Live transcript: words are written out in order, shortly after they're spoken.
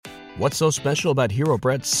What's so special about Hero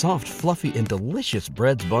Bread's soft, fluffy, and delicious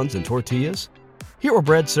breads, buns, and tortillas? Hero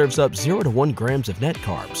Bread serves up 0 to 1 grams of net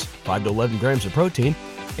carbs, 5 to 11 grams of protein,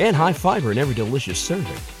 and high fiber in every delicious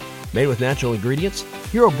serving. Made with natural ingredients,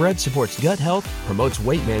 Hero Bread supports gut health, promotes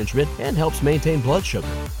weight management, and helps maintain blood sugar.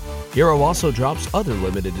 Hero also drops other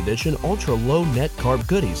limited edition ultra-low net carb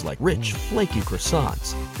goodies like rich, flaky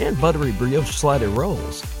croissants and buttery brioche slider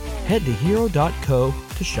rolls. Head to hero.co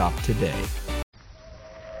to shop today.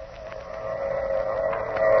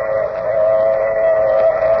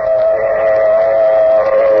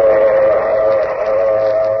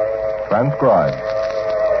 Transcribed.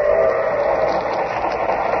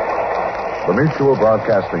 The Mutual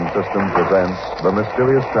Broadcasting System presents The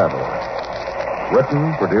Mysterious Traveler.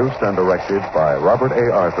 Written, produced, and directed by Robert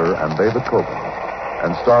A. Arthur and David Coben,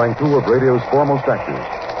 and starring two of radio's foremost actors,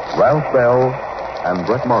 Ralph Bell and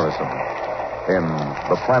Brett Morrison, in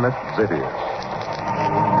The Planet Zitius.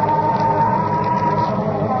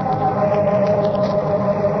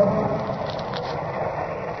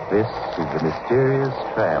 This is The Mysterious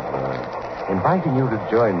Traveler, inviting you to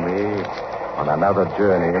join me on another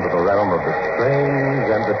journey into the realm of the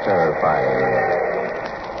strange and the terrifying.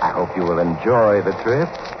 I hope you will enjoy the trip,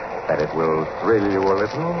 that it will thrill you a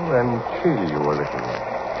little and chill you a little.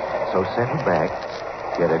 So settle back,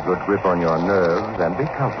 get a good grip on your nerves, and be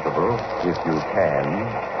comfortable, if you can,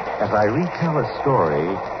 as I retell a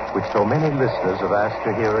story which so many listeners have asked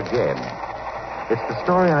to hear again. It's the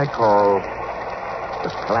story I call The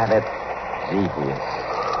Planet Zitius.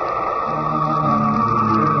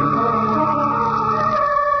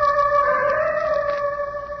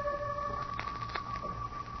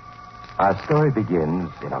 Our story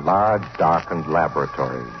begins in a large, darkened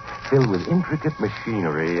laboratory filled with intricate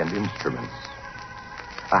machinery and instruments.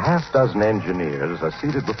 A half-dozen engineers are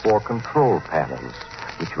seated before control panels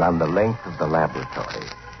which run the length of the laboratory,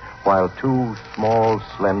 while two small,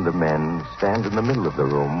 slender men stand in the middle of the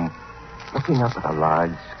room looking up at a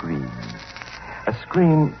large screen. A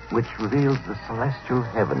screen which reveals the celestial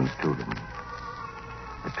heavens to them.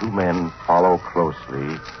 The two men follow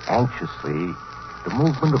closely, anxiously, the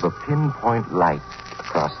movement of a pinpoint light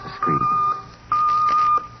across the screen.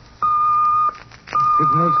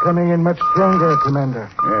 Signal's coming in much stronger, Commander.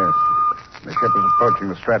 Yes. The ship is approaching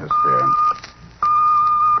the stratosphere.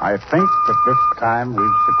 I think that this time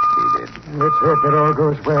we've succeeded. Let's hope that all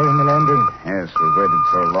goes well in the landing. Yes, we've waited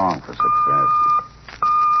so long for success.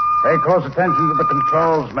 Pay close attention to the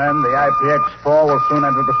controls, men. The IPX-4 will soon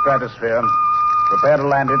enter the stratosphere. Prepare to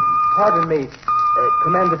land it. Pardon me,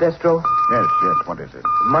 Commander Destro? Yes, what is it?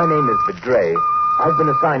 My name is Vidray. I've been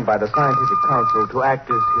assigned by the Scientific Council to act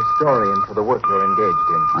as historian for the work you're engaged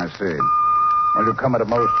in. I see. Well, you come at a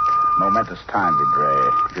most momentous time,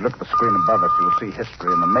 Vidray. If you look at the screen above us, you'll see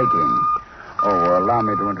history in the making. Oh, allow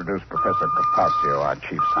me to introduce Professor Capaccio, our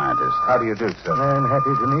chief scientist. How do you do, sir? I'm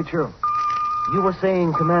happy to meet you. You were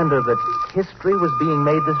saying, Commander, that history was being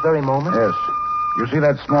made this very moment? Yes. You see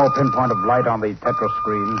that small pinpoint of light on the tetro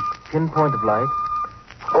screen? Pinpoint of light?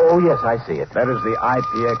 Oh, yes, I see it. That is the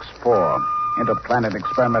IPX-4, Interplanet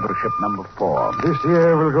Experimental Ship number 4. This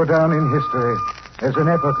year will go down in history as an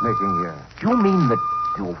epoch-making year. You mean that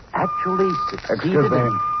you actually succeeded? Excuse me.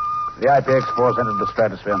 The IPX-4's entered the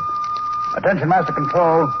stratosphere. Attention, Master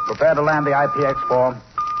Control. Prepare to land the IPX-4.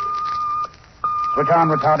 Switch on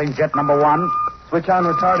retarding jet number 1. Switch on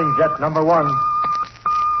retarding jet number 1.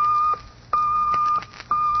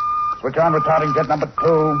 Switch on retarding jet number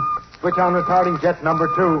 2. Switch on retarding jet number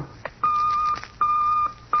 2.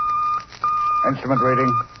 Instrument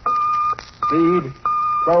reading. Speed,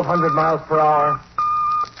 1,200 miles per hour.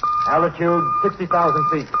 Altitude, 60,000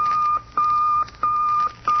 feet.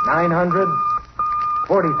 900,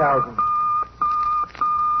 40,000.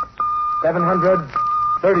 700,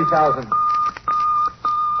 30,000.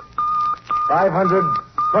 500,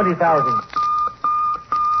 20,000.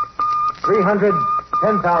 300,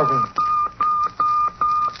 10,000.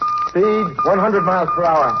 Speed, 100 miles per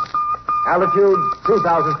hour. Altitude,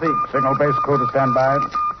 2,000 feet. Signal base crew to stand by.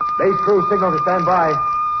 Base crew signal to stand by.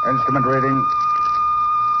 Instrument reading.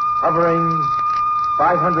 Hovering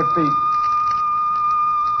 500 feet.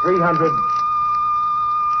 300.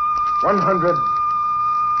 100.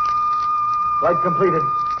 Flight completed.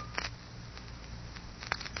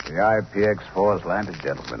 The IPX-4 has landed,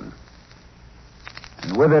 gentlemen.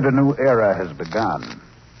 And with it, a new era has begun.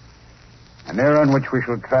 An era in which we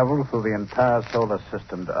shall travel through the entire solar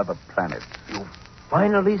system to other planets. You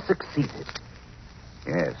finally succeeded.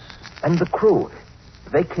 Yes. And the crew,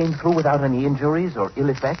 they came through without any injuries or ill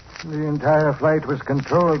effects? The entire flight was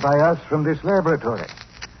controlled by us from this laboratory.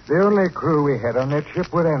 The only crew we had on that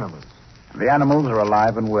ship were animals. The animals are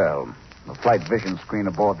alive and well. The flight vision screen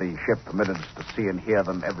aboard the ship permitted us to see and hear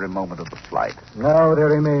them every moment of the flight. Now there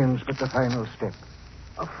remains but the final step.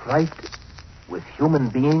 A flight with human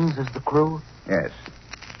beings as the crew? Yes.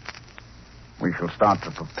 We shall start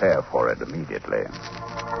to prepare for it immediately.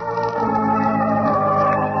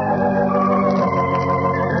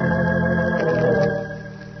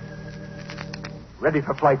 Ready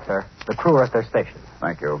for flight, sir. The crew are at their stations.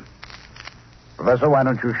 Thank you. Professor, why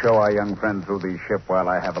don't you show our young friend through the ship while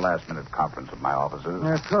I have a last-minute conference with my officers?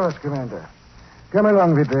 Of course, Commander. Come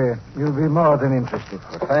along, Vidre. You'll be more than interested.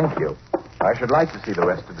 Well, thank you. I should like to see the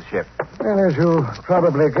rest of the ship. Well, as you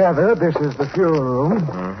probably gathered, this is the fuel room.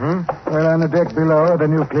 Mm-hmm. While on the deck below are the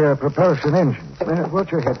nuclear propulsion engines.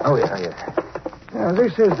 Watch your head. Oh, yeah. Now,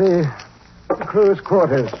 this is the crew's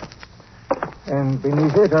quarters. And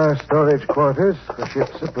beneath it are storage quarters for ship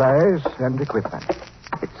supplies and equipment.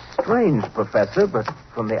 It's strange, Professor, but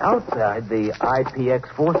from the outside, the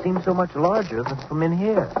IPX-4 seems so much larger than from in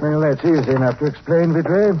here. Well, that's easy enough to explain,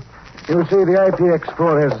 Vidre. You see, the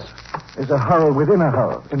IPX-4 is a hull within a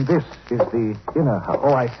hull, and this is the inner hull.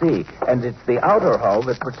 Oh, I see. And it's the outer hull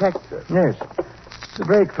that protects it. Yes. To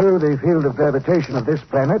break through the field of gravitation of this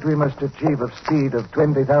planet, we must achieve a speed of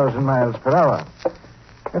 20,000 miles per hour.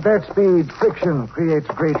 At that speed, friction creates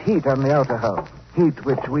great heat on the outer hull. Heat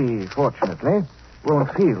which we, fortunately,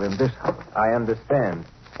 won't feel in this hull. I understand.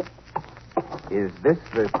 Is this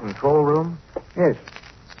the control room? Yes.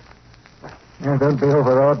 And don't be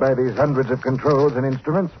overawed by these hundreds of controls and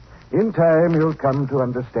instruments. In time, you'll come to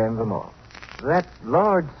understand them all. That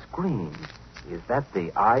large screen, is that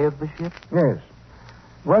the eye of the ship? Yes.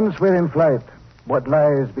 Once we're in flight, what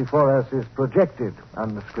lies before us is projected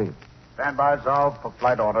on the screen. Stand by, Zalv, for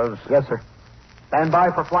flight orders. Yes, sir. Stand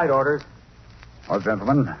by for flight orders. Oh,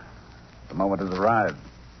 gentlemen, the moment has arrived.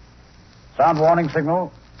 Sound warning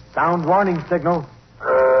signal. Sound warning signal.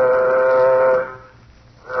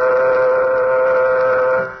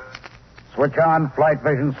 Switch on flight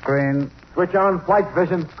vision screen. Switch on flight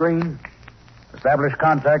vision screen. Establish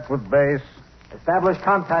contact with base. Establish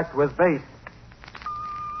contact with base.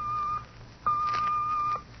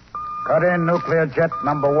 Cut in nuclear jet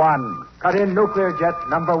number 1. Cut in nuclear jet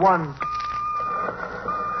number 1.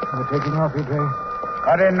 We're taking off, Vidre.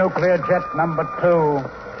 Cut in nuclear jet number 2.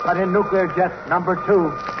 Cut in nuclear jet number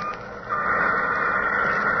 2.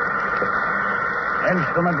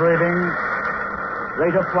 Instrument reading.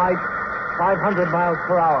 Rate of flight, 500 miles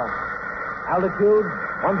per hour. Altitude,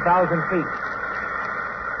 1,000 feet.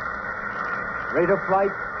 Rate of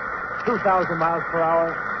flight, 2,000 miles per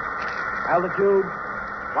hour. Altitude,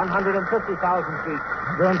 150,000 feet.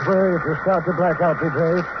 Don't worry if you start to black out,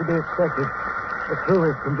 Vidre. It's to be expected. The crew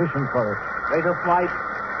is conditioned for it. Rate of flight,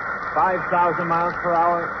 5,000 miles per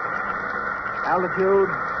hour. Altitude,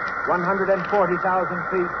 140,000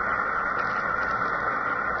 feet.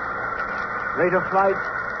 Rate of flight,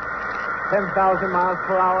 10,000 miles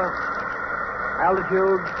per hour.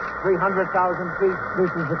 Altitude, 300,000 feet.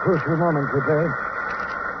 This is the crucial moment, Vidre.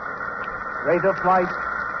 Rate of flight,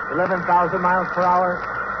 11,000 miles per hour.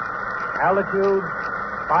 Altitude,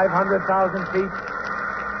 500,000 feet.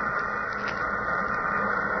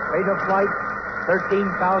 Rate of flight,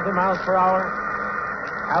 13,000 miles per hour.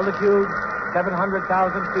 Altitude,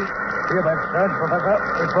 700,000 feet. Hear that surge, Professor?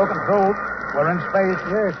 We've broken through. We're in space.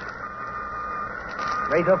 Yes.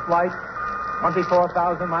 Rate of flight,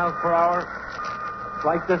 24,000 miles per hour.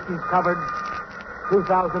 Flight distance covered,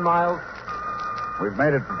 2,000 miles. We've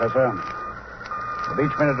made it, Professor. With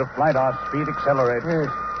each minute of flight, our speed accelerates.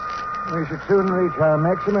 Yes. We should soon reach our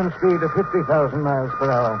maximum speed of 50,000 miles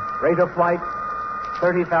per hour. Rate of flight,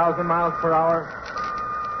 30,000 miles per hour.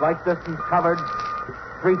 Flight distance covered,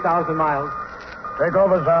 3,000 miles. Take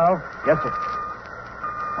over, Zalv. Yes, sir.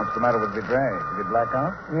 What's the matter with Vidre? Did he black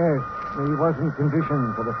out? Yes. He wasn't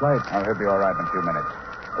conditioned for the flight. Oh, he'll be all right in a few minutes.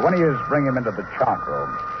 When you bring him into the chart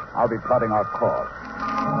room, I'll be plotting our course.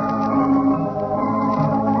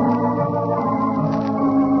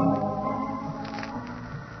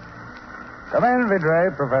 Come in,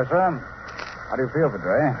 Vidre, Professor. How do you feel,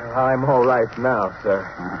 Vidre? I'm all right now, sir.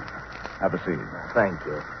 Have a seat. Thank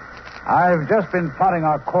you. I've just been plotting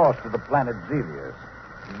our course to the planet Xevious.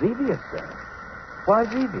 Xevious, sir? Why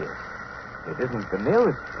Xevious? It isn't the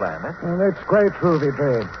nearest planet. Well, that's quite true,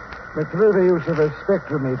 Vidre. But through the use of a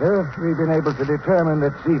spectrometer, we've been able to determine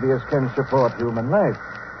that Xevious can support human life.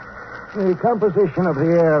 The composition of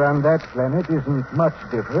the air on that planet isn't much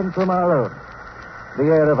different from our own. The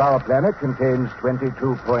air of our planet contains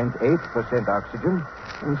 22.8% oxygen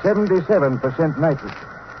and 77% nitrogen.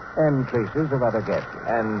 and traces of other gases.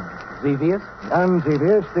 And Xevious? On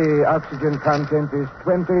Xevious, the oxygen content is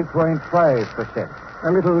 20.5%,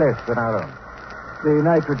 a little less than our own. The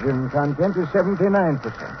nitrogen content is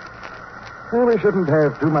 79%. Well, we shouldn't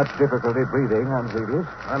have too much difficulty breathing on Xevious.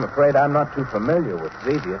 I'm afraid I'm not too familiar with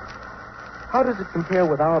Xevious. How does it compare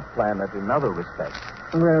with our planet in other respects?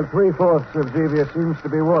 Well, 3/4 of Xevious seems to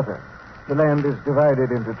be water. The land is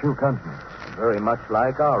divided into 2 continents. Very much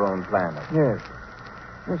like our own planet. Yes.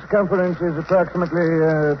 The circumference is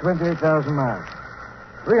approximately 28,000 miles.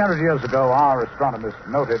 300 years ago, our astronomers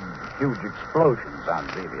noted huge explosions on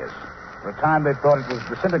Xevious. For a time, they thought it was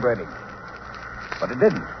disintegrating. But it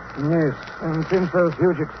didn't. Yes, and since those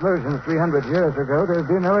huge explosions 300 years ago, there have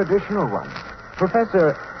been no additional ones.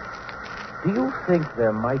 Professor, do you think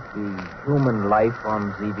there might be human life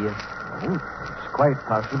on Xevious? Oh, it's quite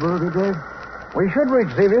possible, Vidre. We should reach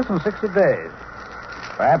Xevious in 60 days.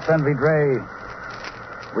 Perhaps, then, Vidre,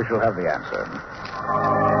 we shall have the answer.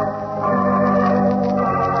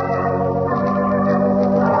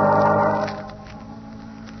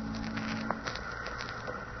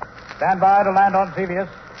 Stand by to land on Xevious.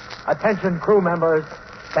 Attention, crew members.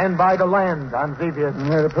 Stand by to land on Xevious.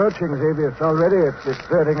 We're approaching Xevious already. It's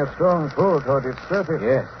exerting a strong pull toward its surface.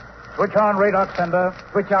 Yes. Switch on redox sender.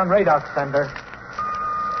 Switch on radar sender.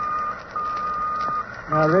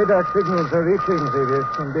 Our radar signals are reaching Xevious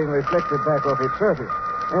and being reflected back off its surface.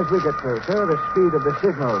 As we get closer, the speed of the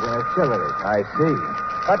signal will accelerate. I see.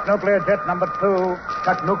 Cut nuclear jet number 2.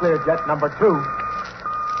 Cut nuclear jet number 2.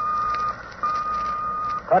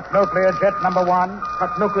 Cut nuclear jet number 1.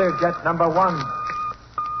 Cut nuclear jet number 1.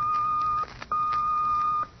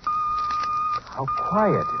 How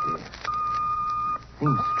quiet it is.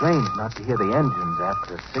 Seems strange not to hear the engines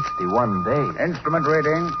after 61 days. Instrument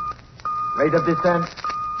reading. Rate of descent,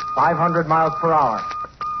 500 miles per hour.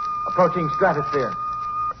 Approaching stratosphere.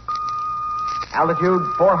 Altitude,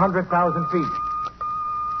 400,000 feet.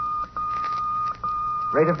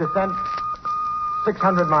 Rate of descent,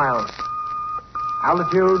 600 miles.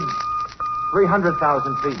 Altitude,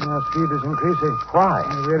 300,000 feet. Our speed is increasing. Why?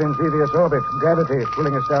 We're in Xevious orbit. Gravity is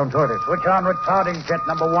pulling us down toward it. Switch on retarding jet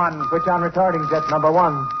number 1. Switch on retarding jet number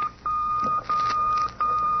 1.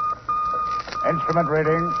 Instrument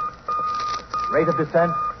reading. Rate of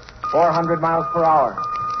descent, 400 miles per hour.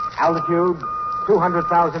 Altitude,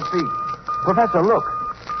 200,000 feet. Professor, look.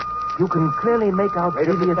 You can clearly make out Rate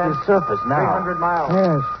of Xevious' descent, surface now. 300 miles.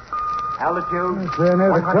 Yes. Altitude, We're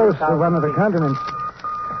near the coast of one of the 100,000 feet. continents.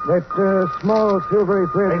 That small silvery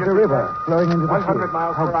thread is a river flowing into the 100 sea.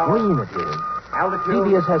 miles How per hour. green it is. Altitude.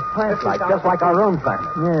 Xevious has plant life, just like our own planet.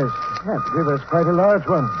 Yes, that river's quite a large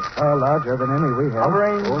one. Far larger than any we have.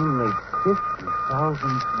 Hovering. Only 50,000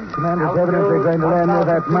 feet. Commander's Altitude, evidently going to land near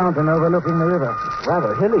that 1,000 feet. mountain overlooking the river.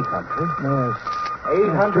 Rather hilly country. Yes.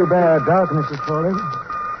 800 Too bad darkness is falling.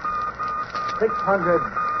 600.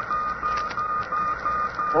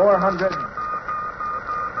 400.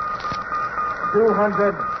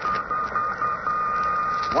 200.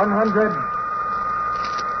 100.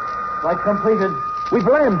 Flight completed. We've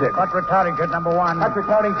landed. Cut retarding jet number 1. Cut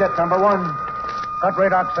retarding jet number 1. Cut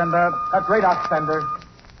redox sender. Cut radar sender.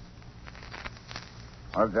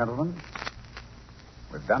 Well, gentlemen,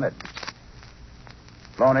 we've done it.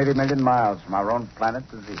 Flown 80 million miles from our own planet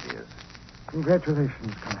to Xevious.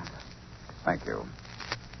 Congratulations, Commander. Thank you.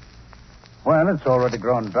 Well, it's already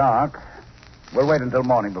grown dark. We'll wait until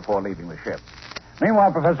morning before leaving the ship.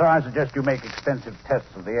 Meanwhile, Professor, I suggest you make extensive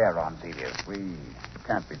tests of the air on Xevious. We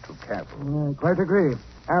can't be too careful. Quite agree.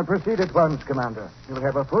 I'll proceed at once, Commander. You'll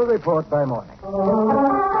have a full report by morning.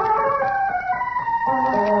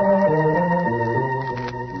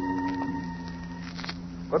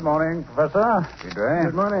 Good morning, Professor.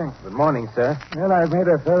 Good morning. Good morning, sir. Well, I've made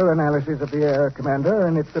a thorough analysis of the air, Commander,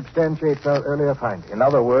 and it substantiates our earlier findings. In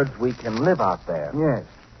other words, we can live out there. Yes.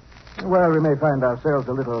 Well, we may find ourselves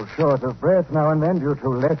a little short of breath now and then due to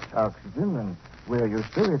less oxygen than we're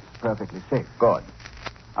used to. It's perfectly safe. Good.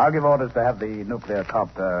 I'll give orders to have the nuclear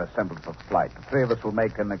copter assembled for flight. The 3 of us will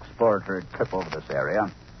make an exploratory trip over this area.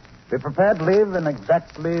 Be prepared to leave in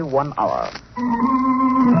exactly 1 hour.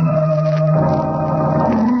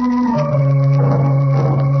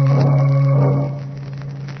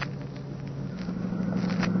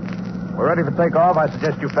 We're ready for takeoff. I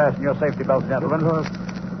suggest you fasten your safety belts, gentlemen.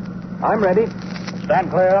 I'm ready. Stand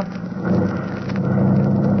clear.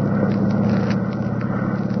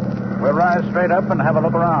 We'll rise straight up and have a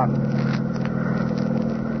look around.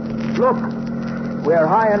 Look. We're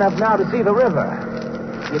high enough now to see the river.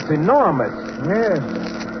 It's enormous. Yes.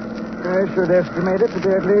 I should estimate it to be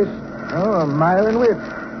at least, a mile in width.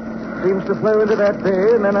 Seems to flow into that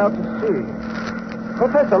bay and then out to sea.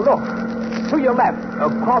 Professor, look. To your left,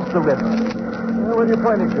 across the river. What are you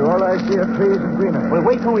pointing to? All I see are trees and greenery. Well,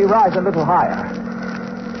 wait till we rise a little higher.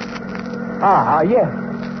 Yes.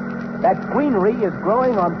 That greenery is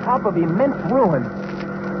growing on top of immense ruins.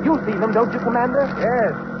 You see them, don't you, Commander?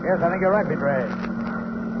 Yes, I think you're right, Vidray.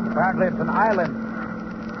 Apparently it's an island.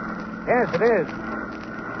 Yes, it is.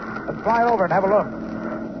 Let's fly over and have a look.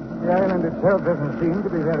 The island itself doesn't seem to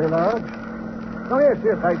be very large. Oh, yes,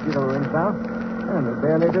 I see the ruins now. And they're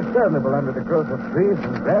barely discernible under the growth of trees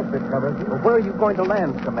and grass that covers it. Well, where are you going to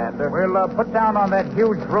land, Commander? We'll put down on that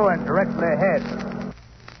huge ruin directly ahead.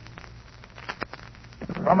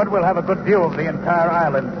 From it, we'll have a good view of the entire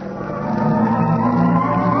island.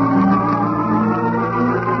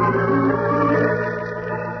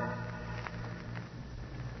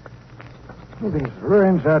 These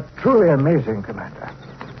ruins are truly amazing, Commander.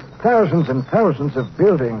 Thousands and thousands of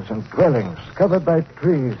buildings and dwellings covered by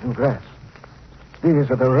trees and grass.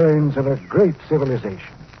 These are the ruins of a great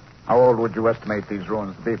civilization. How old would you estimate these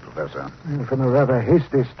ruins to be, Professor? And from a rather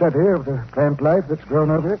hasty study of the plant life that's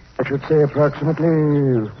grown over it, I should say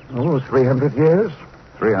approximately, 300 years.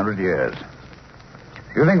 300 years.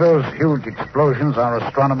 Do you think those huge explosions our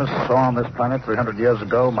astronomers saw on this planet 300 years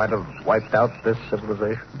ago might have wiped out this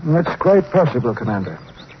civilization? That's quite possible, Commander.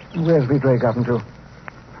 Where's Vidray gotten to?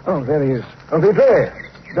 Oh, there he is. Oh, Vidray!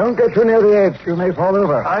 Don't get too near the edge. You may fall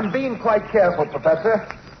over. I'm being quite careful, Professor.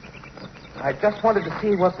 I just wanted to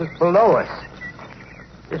see what was below us.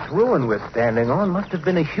 This ruin we're standing on must have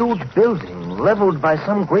been a huge building leveled by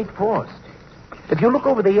some great force. If you look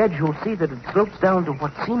over the edge, you'll see that it slopes down to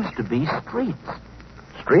what seems to be streets.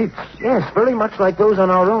 Streets? Yes, very much like those on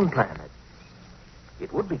our own planet.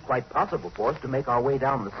 It would be quite possible for us to make our way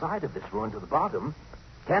down the side of this ruin to the bottom.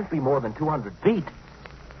 Can't be more than 200 feet.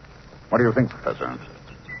 What do you think, Professor?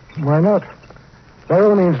 Why not? By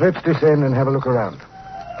all means, let's descend and have a look around.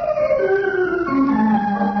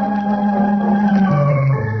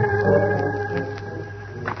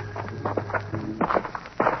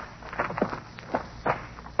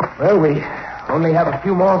 Well, we only have a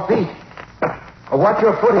few more feet. Watch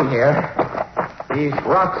your footing here. These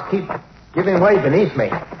rocks keep giving way beneath me.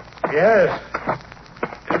 Yes.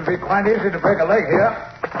 It'd be quite easy to break a leg here.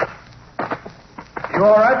 You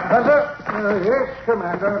all right, Professor? Yes,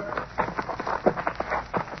 Commander.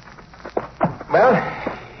 Well,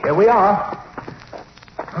 here we are.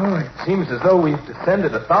 Oh, it seems as though we've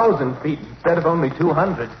descended 1,000 feet instead of only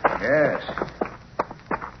 200. Yes.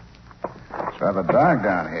 It's rather dark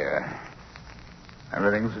down here.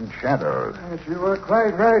 Everything's in shadows. Yes, you were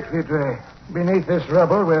quite right, Vidray. Beneath this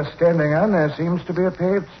rubble we're standing on, there seems to be a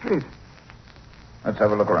paved street. Let's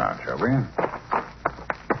have a look around, shall we?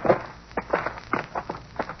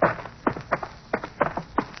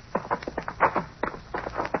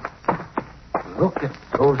 Look at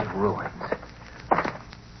those ruins.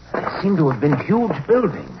 They seem to have been huge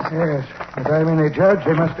buildings. Yes. If I may judge,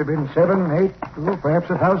 they must have been 7, 8, perhaps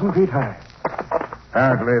 1,000 feet high.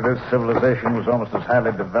 Apparently, this civilization was almost as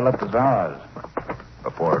highly developed as ours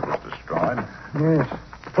before it was destroyed. Yes.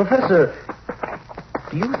 Professor,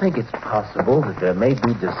 do you think it's possible that there may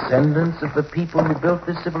be descendants of the people who built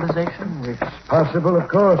this civilization? It's possible, of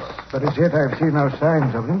course, but as yet I've seen no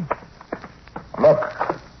signs of them. Look,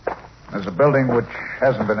 there's a building which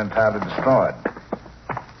hasn't been entirely destroyed.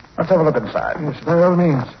 Let's have a look inside. Yes, by all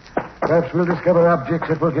means. Perhaps we'll discover objects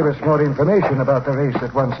that will give us more information about the race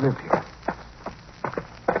that once lived here.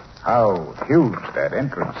 How huge that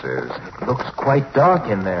entrance is. It looks quite dark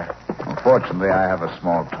in there. Unfortunately, I have a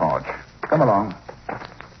small torch. Come along.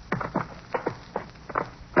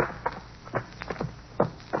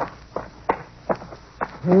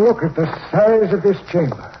 Look at the size of this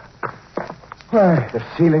chamber. Why, the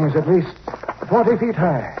ceiling is at least 40 feet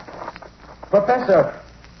high. Professor,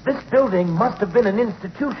 this building must have been an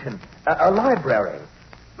institution, a library.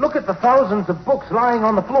 Look at the thousands of books lying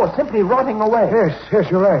on the floor, simply rotting away. Yes,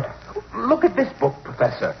 you're right. Look at this book,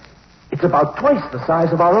 Professor. It's about twice the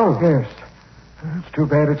size of our own. Yes. It's too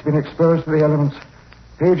bad it's been exposed to the elements.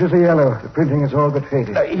 Pages are yellow. The printing is all but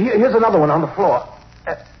faded. Here's another one on the floor.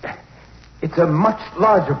 It's a much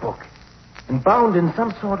larger book and bound in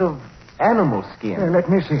some sort of animal skin. Let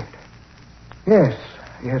me see it.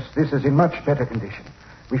 Yes, this is in much better condition.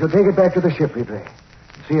 We shall take it back to the ship, Vidray.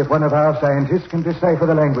 See if one of our scientists can decipher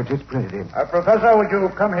the language it's printed in. Professor, would you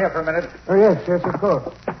come here for a minute? Oh, yes, of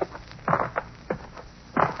course.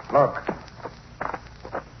 Look.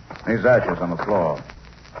 These ashes on the floor.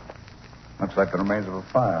 Looks like the remains of a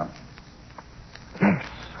fire.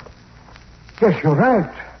 Yes, you're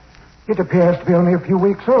right. It appears to be only a few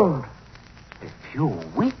weeks old. A few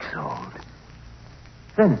weeks old?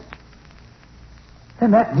 Then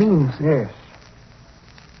Then that means... Yes.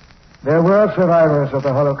 There were survivors of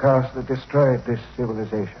the Holocaust that destroyed this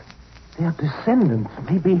civilization. Their descendants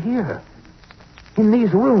may be here, in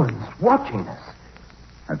these ruins, watching us.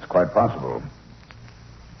 That's quite possible.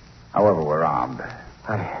 However, we're armed.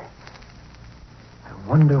 I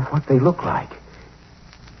wonder what they look like.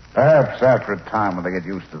 Perhaps after a time when they get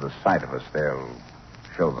used to the sight of us, they'll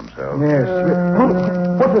show themselves. Yes.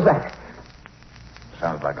 What was that?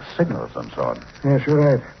 Sounds like a signal of some sort. Yes, you're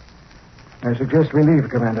right. I suggest we leave,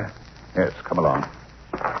 Commander. Yes, come along.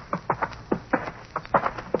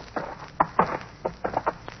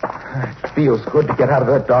 It feels good to get out of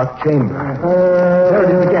that dark chamber. There it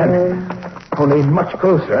is again. Only much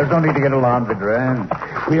closer. There's no need to get alarmed, Vidra.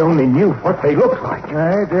 If we only knew what they look like.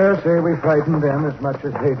 I dare say we frighten them as much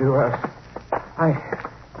as they do us.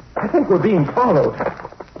 I think we're being followed.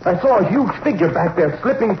 I saw a huge figure back there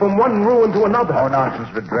slipping from one ruin to another. Oh, nonsense,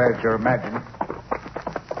 Vidra. It's your imagining.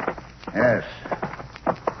 Yes.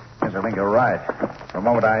 Yes, I think you're right. For a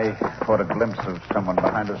moment, I caught a glimpse of someone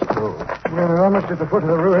behind us, too. We're almost at the foot of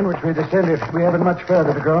the ruin which we descended. We haven't much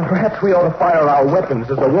further to go. Perhaps we ought to fire our weapons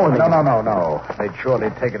as a warning. No. They'd surely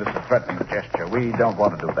take it as a threatening gesture. We don't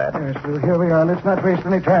want to do that. Yes, well, here we are. Let's not waste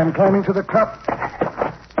any time climbing to the top.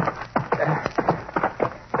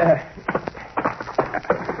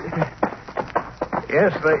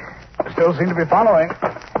 Yes, they still seem to be following.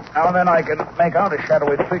 Now and then I can make out a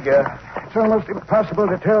shadowy figure. It's almost impossible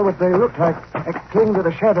to tell what they look like. They cling to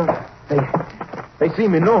the shadows. They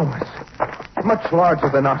seem enormous. Much larger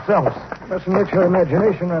than ourselves. Mustn't let your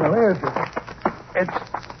imagination run away with you.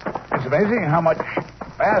 It's amazing how much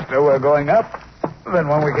faster we're going up than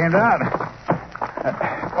when we came down.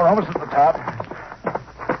 We're almost at the top.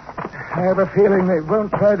 I have a feeling they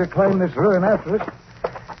won't try to climb this ruin after us.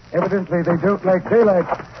 Evidently, they don't like daylight.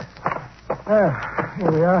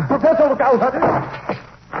 Here we are. Professor, look out!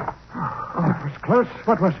 Oh, it was close.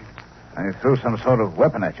 What was it? I threw some sort of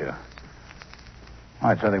weapon at you. Oh,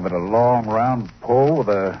 it's nothing but a long, round pole with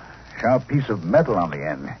a sharp piece of metal on the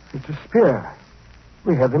end. It's a spear.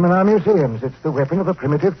 We have them in our museums. It's the weapon of a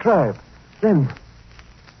primitive tribe. Then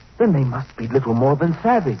they must be little more than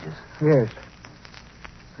savages. Yes.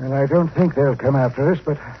 And I don't think they'll come after us,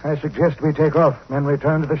 but I suggest we take off and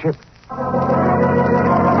return to the ship.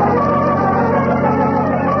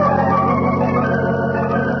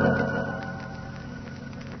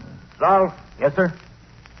 Ralph? Yes, sir?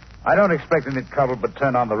 I don't expect any trouble, but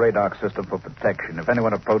turn on the radar system for protection. If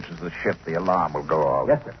anyone approaches the ship, the alarm will go off.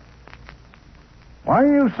 Yes, sir. Why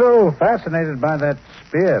are you so fascinated by that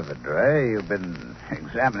spear, Vidra? You've been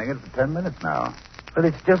examining it for 10 minutes now. Well,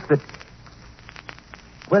 it's just that...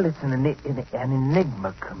 Well, it's an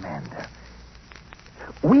enigma, Commander.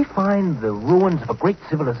 We find the ruins of a great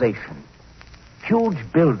civilization. Huge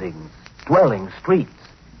buildings, dwellings, streets.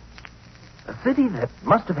 A city that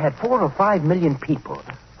must have had 4 or 5 million people.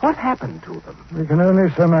 What happened to them? We can only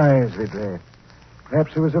surmise, Vidra.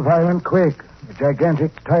 Perhaps it was a violent quake, a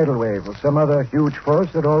gigantic tidal wave, or some other huge force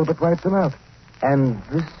that all but wiped them out. And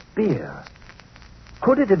this spear...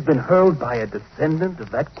 Could it have been hurled by a descendant of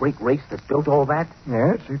that great race that built all that?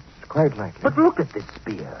 Yes, it's quite likely. But look at this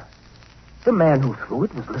spear. The man who threw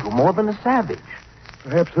it was little more than a savage.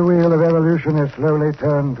 Perhaps the wheel of evolution has slowly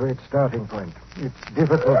turned to its starting point. It's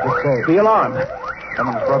difficult to say. The alarm.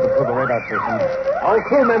 Someone's broken through the radar system. All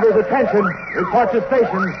crew members, attention. Report to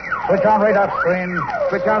stations. Switch on radar screen.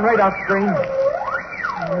 Switch on radar screen.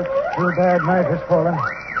 It's too bad night has fallen.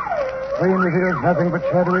 Screen reveals nothing but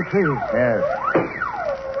shadowy trees. Yes.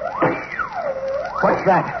 What's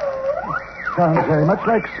that? Sounds very much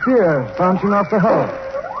like spears bouncing off the hull.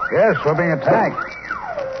 Yes, we're being attacked.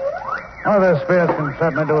 Oh, their spears can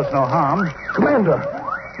certainly do us no harm. Commander,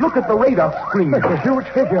 look at the radar screen. It's a huge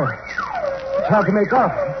figure. It's hard to make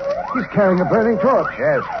off. He's carrying a burning torch.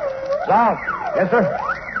 Yes. South. Yes, sir?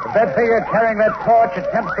 If that figure carrying that torch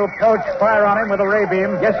attempts to approach, fire on him with a ray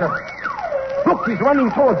beam. Yes, sir. Look, he's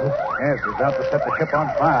running towards us. Yes, he's out to set the ship on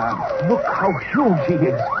fire. Look how huge he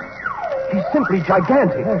is. He's simply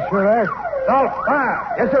gigantic. Yes, you're right. South, fire.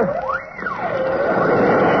 Yes, sir.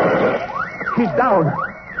 He's down.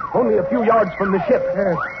 Only a few yards from the ship.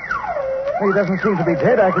 Yes. He doesn't seem to be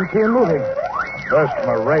dead. I can see him moving. Burst from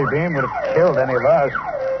a ray beam would have killed any of us.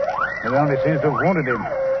 It only seems to have wounded him.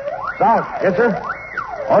 South. Yes, sir?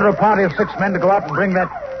 Order a party of 6 men to go out and bring that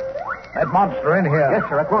monster in here. Yes,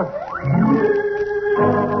 sir, at once.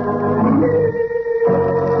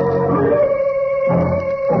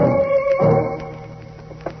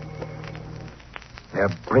 They're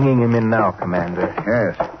bringing him in now, Commander.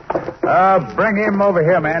 Yes. Bring him over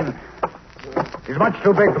here, man. He's much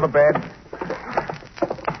too big for the bed.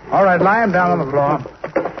 All right, lie him down on the floor.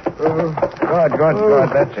 Good.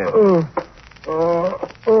 That's it.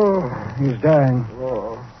 He's dying.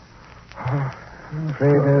 I'm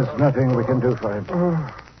afraid there's nothing we can do for him.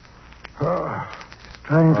 He's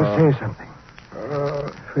trying to say something.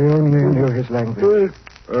 If we only knew his language.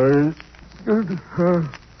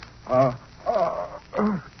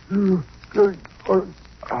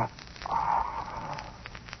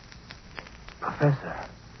 Professor.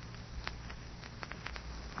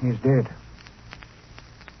 He's dead.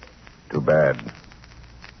 Too bad.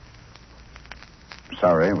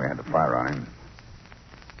 Sorry we had to fire on him.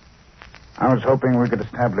 I was hoping we could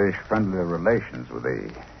establish friendly relations with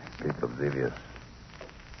the people of Xevious.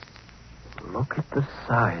 Look at the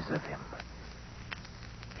size of him.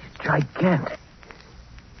 He's gigantic.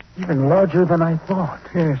 Even larger than I thought.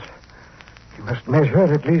 Yes. He must measure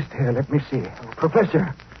at least here. Let me see.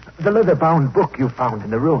 Professor, the leather-bound book you found in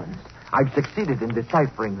the ruins. I've succeeded in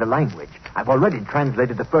deciphering the language. I've already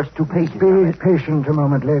translated the first 2 pages. Be patient a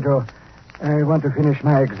moment, Ledro. I want to finish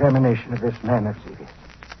my examination of this man of Xevious.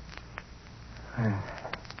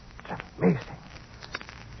 It's amazing.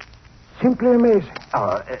 Simply amazing.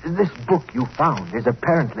 This book you found is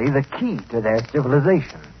apparently the key to their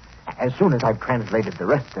civilization. As soon as I've translated the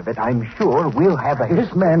rest of it, I'm sure we'll have a...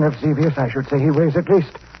 This man of Xevious, I should say, he weighs at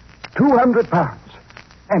least 200 pounds.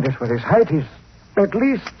 And as for his height, he's at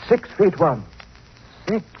least 6 feet 1.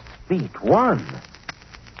 6 feet 1?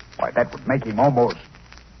 Why, that would make him almost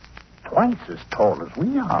twice as tall as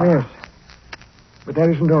we are. Yes. But that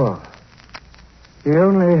isn't all. He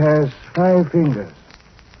only has 5 fingers.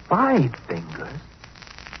 5 fingers?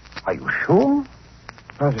 Are you sure?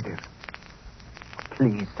 Positive.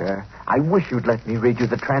 Please, sir, I wish you'd let me read you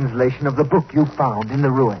the translation of the book you found in the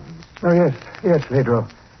ruins. Oh, yes, Ledro.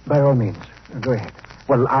 By all means. Go ahead.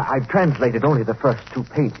 Well, I've translated only the first 2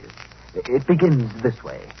 pages. It begins this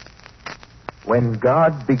way. When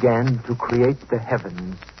God began to create the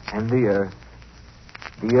heavens and the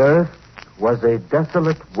earth was a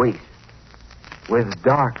desolate waste, with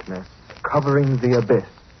darkness covering the abyss,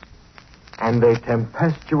 and a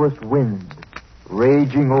tempestuous wind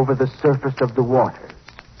raging over the surface of the waters.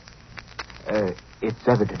 It's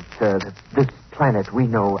evident, sir, that this planet we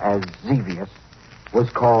know as Xevious was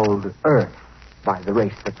called Earth by the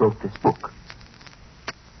race that wrote this book.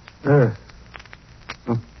 Earth.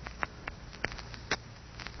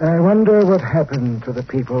 I wonder what happened to the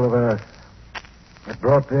people of Earth that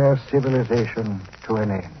brought their civilization to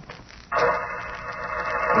an end.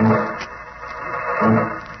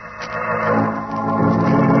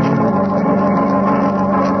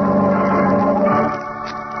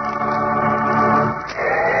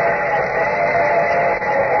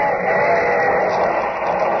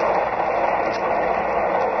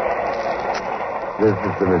 This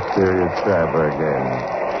is the mysterious traveler again.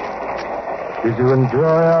 Did you enjoy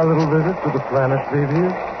our little visit to the planet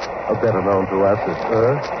Xevious, or better known to us as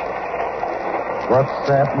Earth? What's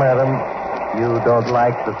that, madam? You don't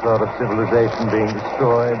like the sort of civilization being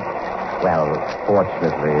destroyed? Well,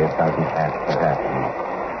 fortunately, it doesn't have to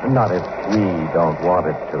happen. Not if we don't want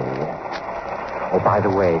it to. Oh, by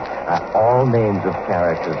the way, all names of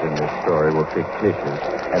characters in this story were fictitious,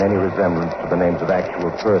 and any resemblance to the names of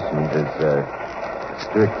actual persons is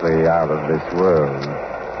strictly out of this world.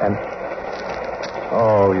 And,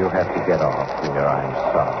 oh, you have to get off here. I'm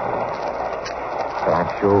sorry. But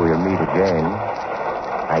I'm sure we'll meet again.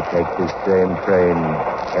 I take this same train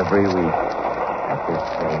every week at this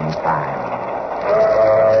same time.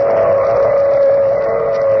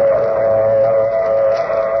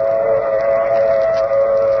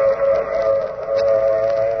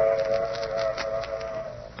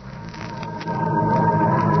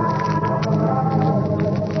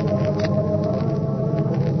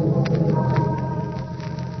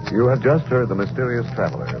 You have just heard The Mysterious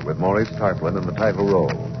Traveler with Maurice Tarplin in the title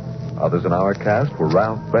role. Others in our cast were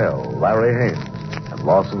Ralph Bell, Larry Haynes, and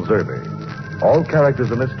Lawson Zerbe. All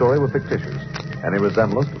characters in this story were fictitious. Any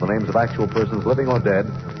resemblance to the names of actual persons living or dead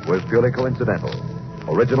was purely coincidental.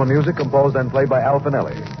 Original music composed and played by Al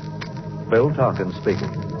Finelli. Bill Tompkins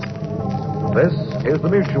speaking. This is the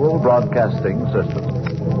Mutual Broadcasting System.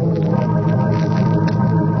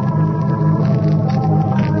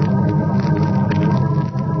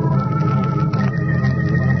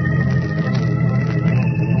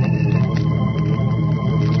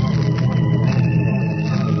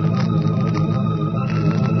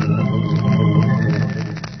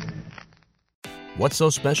 What's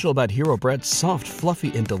so special about Hero Bread's soft,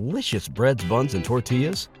 fluffy, and delicious breads, buns, and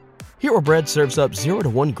tortillas? Hero Bread serves up 0 to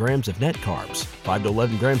 1 grams of net carbs, 5 to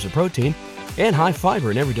 11 grams of protein, and high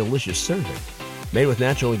fiber in every delicious serving. Made with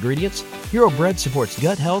natural ingredients, Hero Bread supports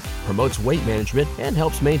gut health, promotes weight management, and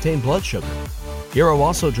helps maintain blood sugar. Hero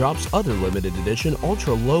also drops other limited edition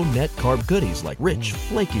ultra-low net carb goodies like rich,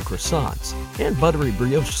 flaky croissants and buttery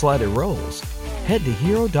brioche slider rolls. Head to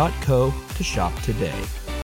hero.co to shop today.